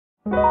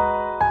If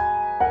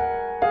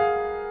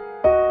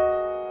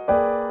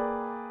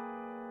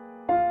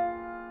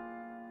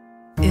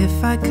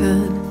I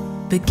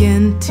could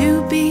begin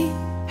to be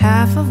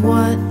half of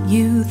what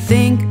you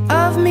think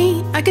of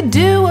me, I could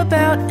do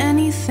about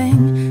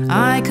anything.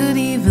 I could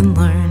even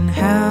learn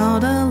how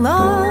to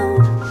love.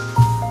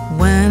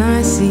 When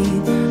I see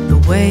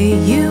the way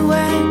you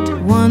act,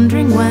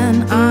 wondering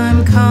when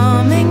I'm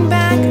coming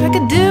back, I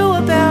could do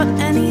about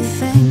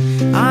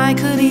anything. I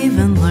could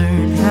even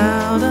learn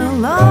how to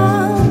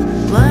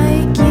love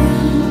like you.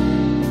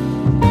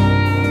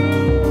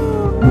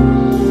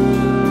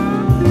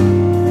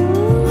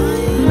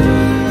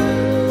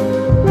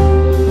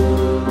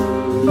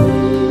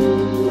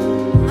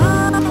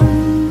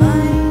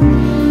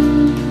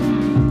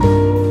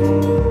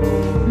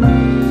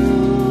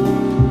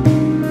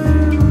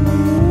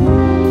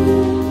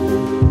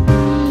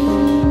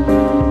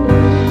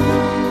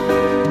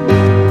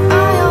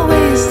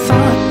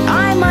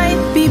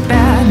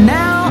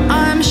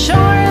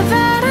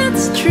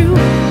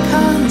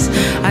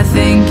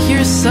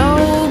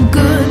 So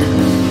good,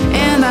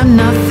 and I'm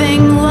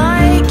nothing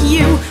like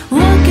you.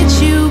 Look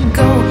at you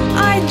go,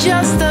 I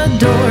just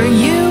adore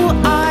you.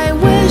 I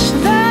wish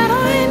that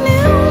I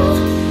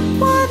knew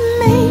what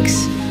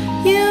makes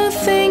you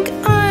think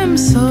I'm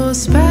so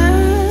special.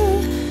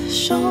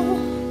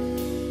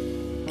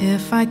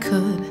 If I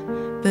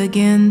could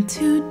begin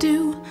to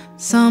do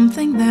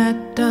something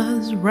that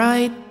does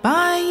right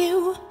by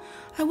you,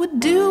 I would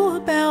do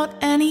about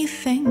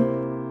anything.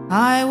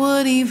 I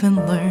would even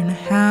learn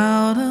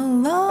how to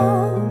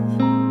love.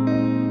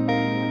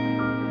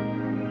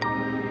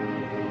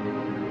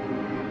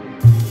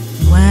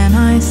 When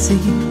I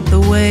see the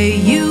way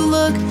you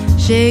look,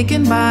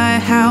 shaken by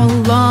how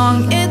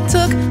long it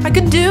took, I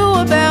could do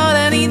about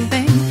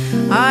anything.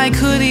 I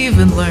could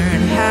even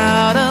learn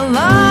how to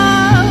love.